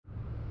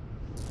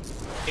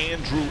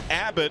Andrew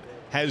Abbott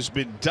has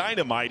been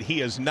dynamite. He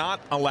has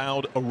not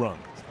allowed a run.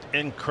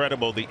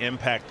 Incredible the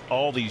impact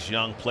all these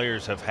young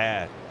players have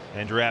had.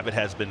 Andrew Abbott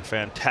has been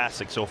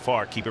fantastic so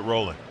far. Keep it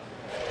rolling.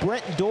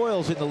 Brenton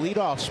Doyle's in the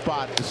leadoff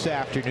spot this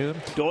afternoon.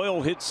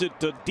 Doyle hits it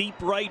to deep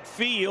right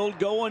field,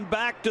 going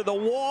back to the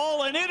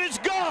wall, and it is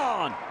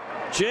gone.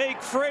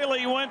 Jake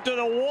Fraley went to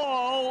the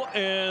wall,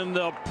 and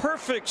the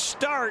perfect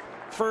start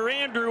for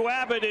Andrew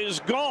Abbott is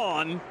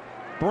gone.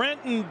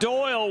 Brenton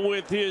Doyle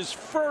with his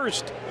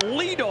first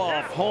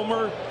leadoff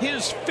homer,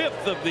 his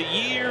 5th of the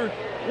year.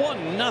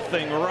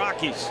 1-0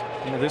 Rockies.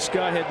 You know, this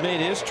guy had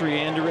made history.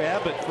 Andrew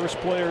Abbott, first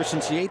player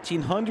since the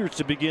 1800s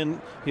to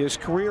begin his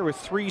career with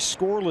 3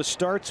 scoreless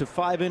starts of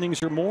 5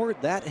 innings or more.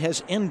 That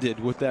has ended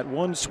with that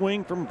one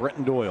swing from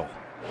Brenton Doyle.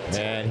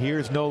 And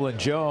here's Nolan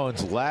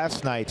Jones,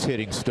 last night's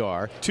hitting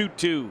star.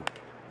 2-2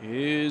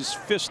 is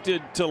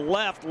fisted to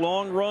left.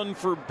 Long run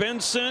for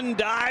Benson.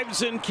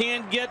 Dives and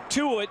can't get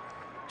to it.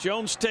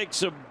 Jones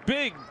takes a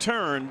big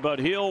turn, but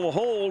he'll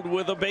hold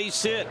with a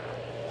base hit.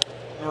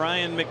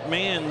 Ryan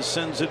McMahon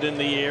sends it in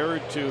the air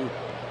to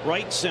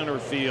right center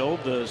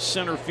field. The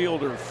center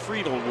fielder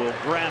Friedel will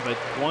grab it.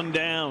 1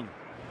 down.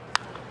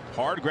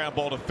 Hard ground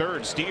ball to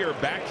third. Steer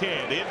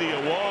backhand. India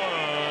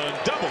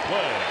 1. Double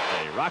play.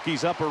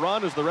 Rockies up a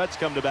run as the Reds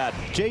come to bat.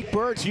 Jake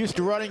Bird's used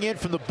to running in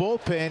from the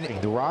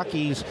bullpen. The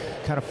Rockies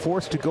kind of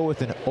forced to go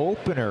with an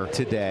opener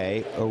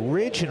today.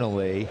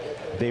 Originally,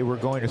 they were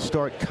going to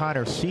start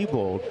Connor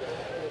Siebold,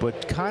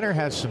 but Connor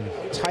has some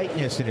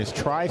tightness in his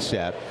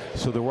tricep,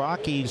 so the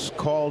Rockies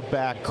called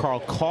back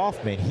Carl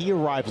Kaufman. He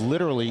arrived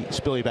literally,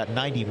 Spilly, about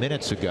 90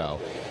 minutes ago,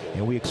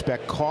 and we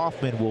expect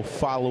Kaufman will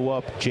follow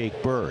up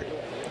Jake Bird.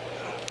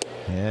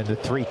 And the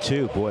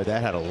 3-2, boy,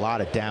 that had a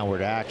lot of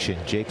downward action.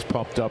 Jake's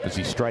pumped up as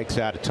he strikes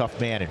out a tough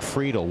man in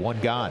Friedel.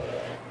 1 gone.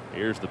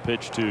 Here's the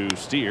pitch to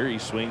Steer. He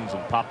swings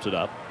and pops it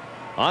up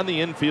on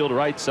the infield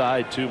right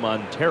side to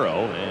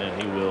Montero,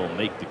 and he will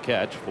make the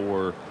catch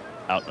for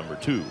out number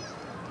 2.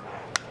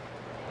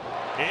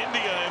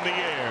 India in the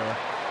air.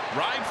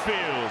 Right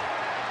field.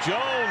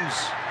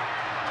 Jones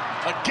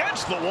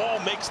against the wall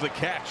makes the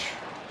catch.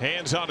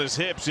 Hands on his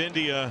hips.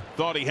 India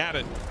thought he had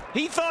it.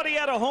 He thought he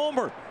had a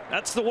homer.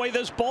 That's the way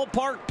this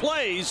ballpark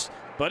plays,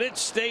 but it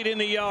stayed in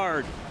the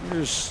yard.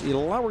 Here's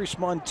Lowrys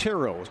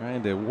Montero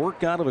trying to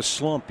work out of a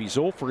slump. He's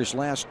 0 for his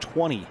last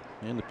 20.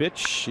 And the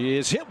pitch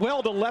is hit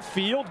well to left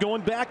field.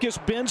 Going back is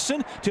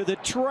Benson to the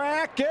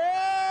track,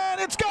 and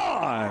it's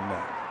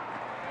gone.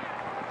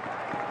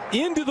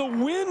 Into the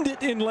wind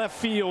in left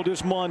field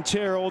is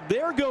Montero.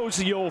 There goes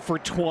the 0 for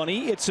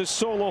 20. It's a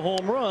solo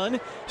home run.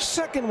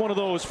 Second one of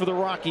those for the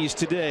Rockies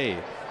today.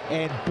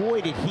 And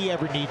boy, did he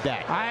ever need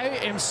that. I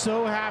am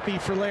so happy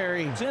for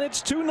Larry. And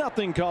it's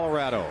 2-0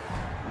 Colorado.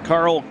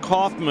 Carl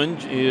Kaufman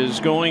is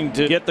going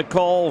to get the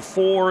call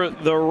for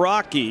the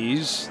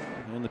Rockies.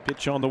 And the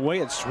pitch on the way.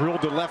 It's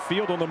drilled to left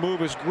field. On the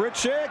move is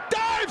Grichuk.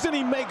 Dives and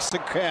he makes the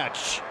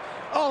catch.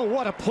 Oh,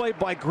 what a play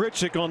by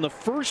Grichuk on the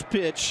first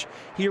pitch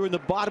here in the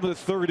bottom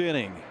of the 3rd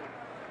inning.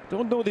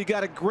 Don't know that he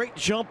got a great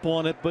jump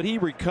on it, but he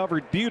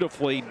recovered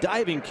beautifully.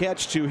 Diving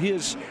catch to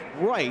his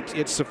right.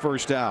 It's the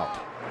first out.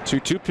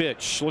 2-2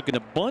 pitch. Looking to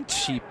bunt.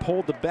 He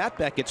pulled the bat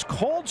back. It's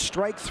called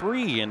strike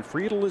 3, and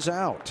Friedel is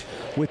out.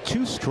 With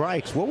 2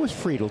 strikes, what was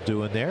Friedel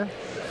doing there?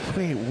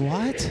 Wait,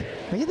 what?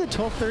 Maybe the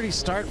 12:30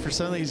 start for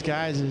some of these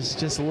guys is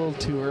just a little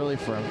too early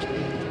for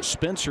him.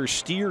 Spencer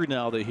Steer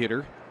now the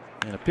hitter.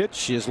 And a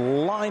pitch is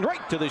lined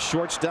right to the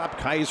shortstop.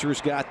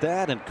 Kaiser's got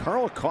that. And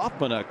Carl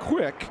Kaufman a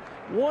quick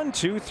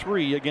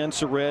 1-2-3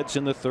 against the Reds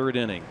in the 3rd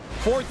inning.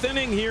 4th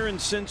inning here in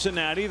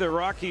Cincinnati. The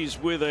Rockies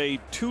with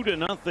a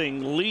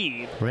 2-0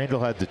 lead.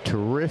 Randall had the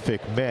terrific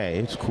May.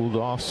 It's cooled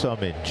off some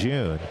in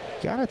June.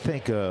 Got to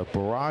think a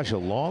barrage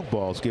of long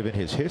balls given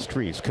his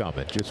history is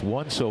coming. Just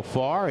 1 so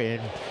far,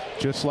 and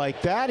just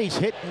like that, he's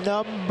hit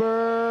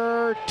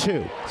number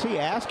 2. See,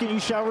 ask and you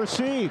shall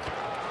receive.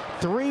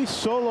 3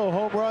 solo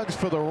home runs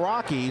for the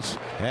Rockies,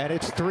 and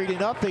it's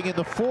 3-0 in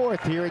the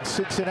 4th here in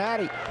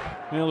Cincinnati.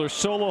 You know, they're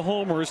solo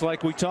homers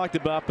like we talked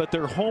about, but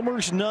they're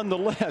homers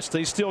nonetheless.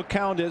 They still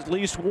count at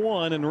least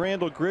 1, and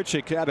Randall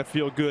Grichuk had to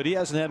feel good. He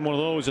hasn't had one of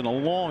those in a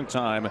long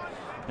time,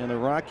 and the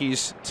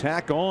Rockies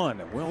tack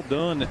on. Well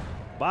done.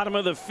 Bottom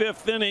of the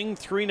 5th inning,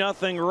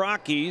 3-0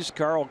 Rockies.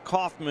 Carl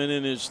Kaufman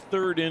in his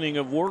 3rd inning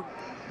of work.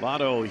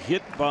 Votto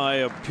hit by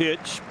a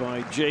pitch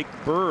by Jake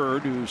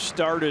Bird, who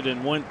started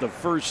and went the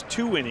first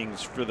 2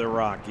 innings for the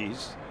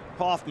Rockies.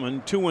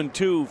 Kaufman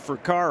 2-2 for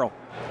Carl.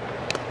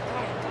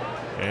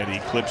 And he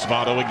clips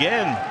Votto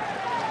again.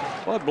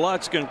 Bud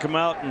Blatt's going to come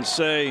out and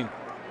say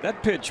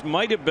that pitch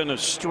might have been a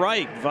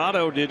strike.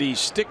 Votto, did he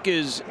stick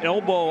his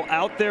elbow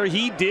out there?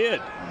 He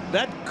did.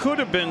 That could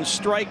have been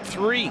strike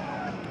 3.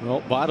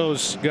 Well,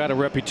 Votto's got a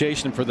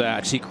reputation for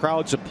that. He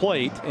crowds a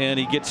plate, and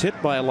he gets hit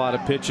by a lot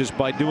of pitches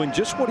by doing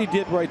just what he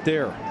did right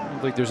there. I don't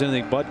think there's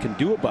anything Bud can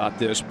do about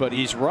this, but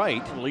he's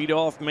right.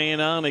 Leadoff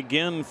man on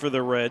again for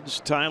the Reds.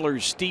 Tyler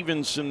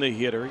Stevenson, the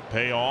hitter.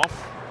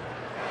 Payoff.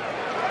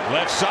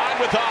 Left side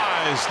with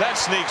eyes. That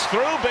sneaks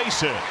through.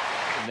 Base hit.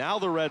 Now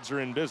the Reds are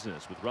in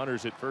business with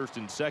runners at first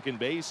and second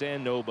base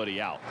and nobody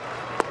out.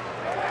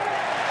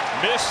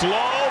 Miss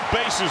low,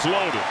 bases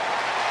loaded.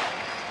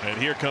 And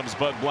here comes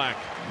Bud Black.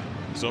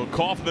 So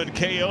Kaufman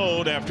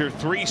KO'd after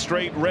 3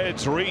 straight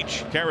Reds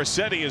reach.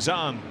 Caracetti is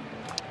on.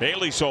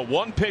 Bailey saw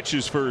 1 pitch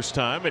his first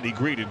time, and he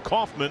greeted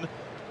Kaufman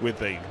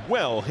with a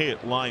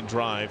well-hit line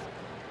drive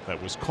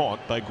that was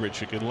caught by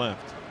Grichuk in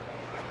left.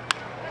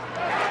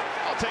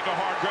 I'll take a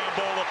hard ground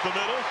ball up the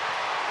middle.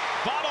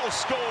 Votto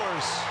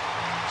scores.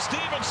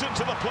 Stevenson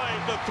to the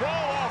plate. The throw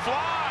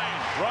offline.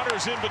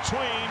 Runners in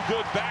between.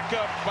 Good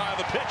backup by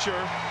the pitcher.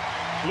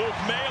 Luke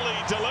Maile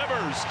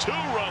delivers.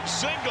 2-run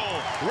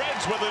single.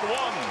 Reds within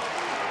 1.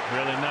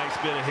 Really nice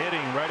bit of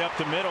hitting right up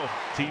the middle.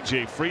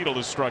 TJ Friedl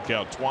has struck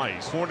out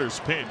twice. Corners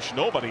pinch.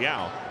 Nobody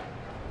out.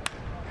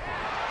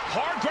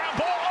 Hard ground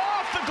ball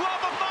off the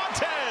glove of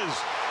Montez.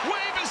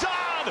 Wave is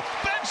on.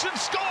 Benson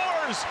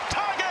scores.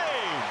 Tie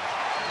game.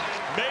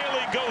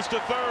 Maile goes to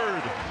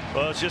third.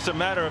 Well, it's just a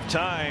matter of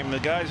time. The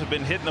guys have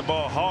been hitting the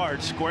ball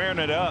hard, squaring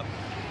it up.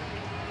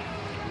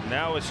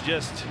 Now it's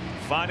just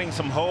finding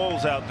some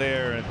holes out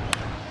there,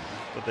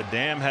 but the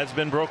dam has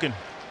been broken.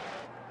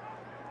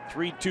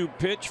 3-2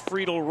 pitch.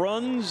 Friedl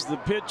runs. The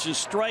pitch is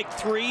strike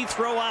 3.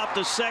 Throw out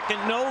to second.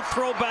 No.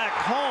 Throw back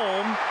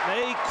home.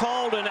 They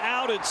called an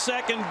out at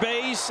second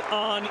base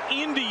on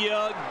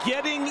India,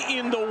 getting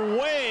in the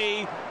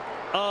way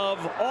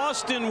of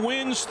Austin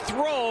Wynn's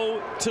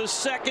throw to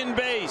second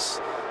base,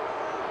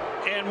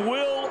 and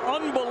will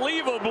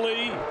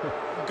unbelievably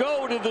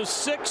go to the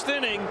 6th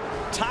inning,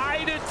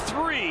 tied at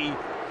 3.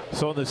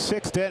 So in the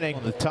 6th inning,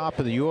 on the top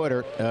of the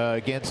order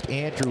against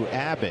Andrew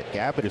Abbott.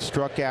 Abbott has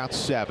struck out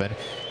 7.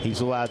 He's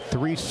allowed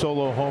 3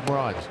 solo home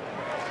runs.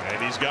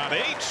 And he's got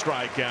 8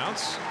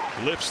 strikeouts.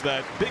 Lifts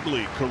that big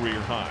league career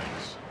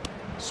highs.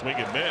 Swing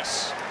and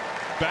miss.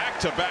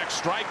 Back-to-back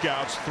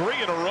strikeouts,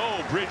 3 in a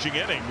row, bridging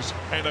innings,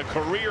 and a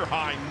career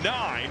high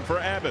 9 for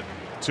Abbott.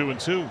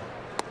 2-2.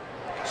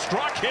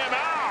 Struck him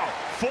out.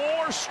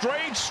 4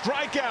 straight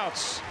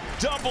strikeouts.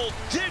 Double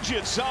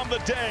digits on the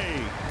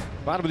day.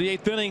 Bottom of the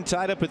 8th inning,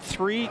 tied up at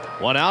 3.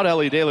 1 out.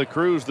 Ellie De La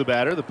Cruz, the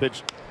batter. The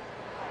pitch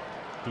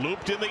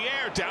Looped in the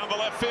air down the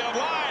left field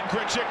line.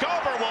 Grichuk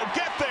over, won't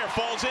get there.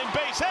 Falls in,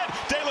 base hit.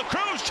 De La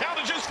Cruz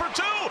challenges for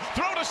 2.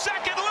 Throw to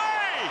second,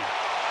 lay.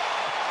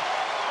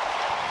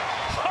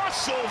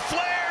 Hustle,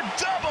 flare,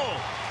 double.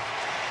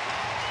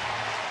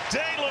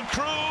 De La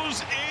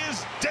Cruz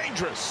is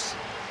dangerous.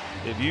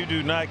 If you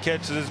do not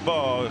catch this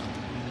ball,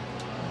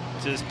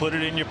 just put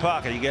it in your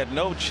pocket. You got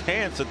no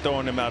chance of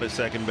throwing him out at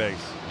second base.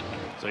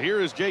 So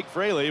here is Jake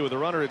Fraley with a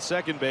runner at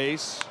second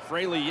base.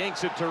 Fraley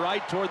yanks it to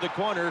right toward the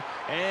corner,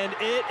 and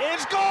it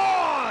is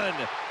gone.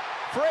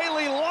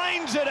 Fraley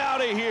lines it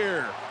out of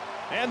here,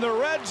 and the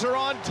Reds are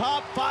on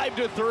top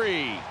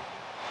 5-3.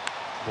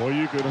 Boy,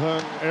 you could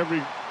hang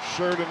every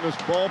shirt in this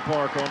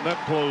ballpark on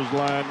that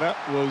clothesline. That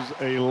was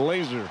a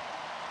laser.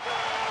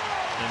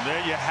 And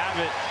there you have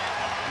it.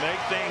 Make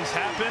things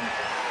happen.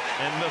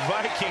 And the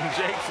Viking,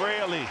 Jake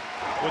Fraley,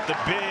 with the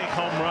big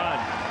home run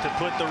to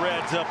put the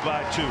Reds up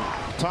by 2.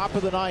 Top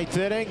of the 9th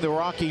inning, the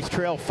Rockies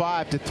trail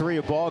 5-3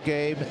 a ball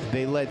game.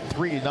 They led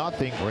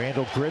 3-0.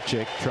 Randall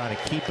Grichuk trying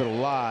to keep it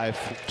alive,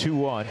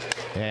 2-1.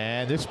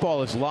 And this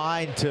ball is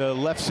lined to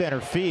left center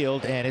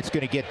field, and it's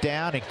going to get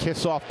down and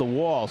kiss off the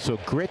wall. So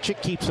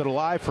Grichuk keeps it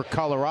alive for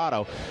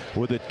Colorado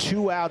with a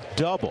 2-out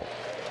double.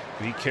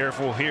 Be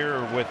careful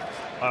here with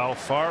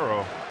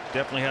Alfaro.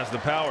 Definitely has the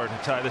power to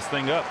tie this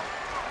thing up.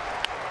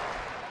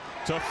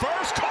 To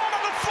first, caught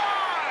on the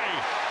fly.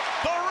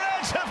 The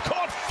Reds have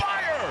caught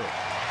fire.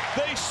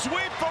 They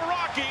sweep the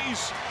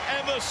Rockies,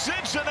 and the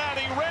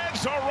Cincinnati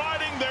Reds are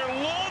riding their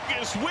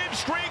longest win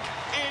streak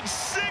in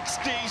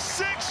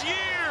 66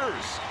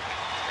 years.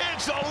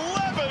 It's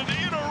 11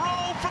 in a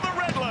row for the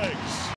Redlegs.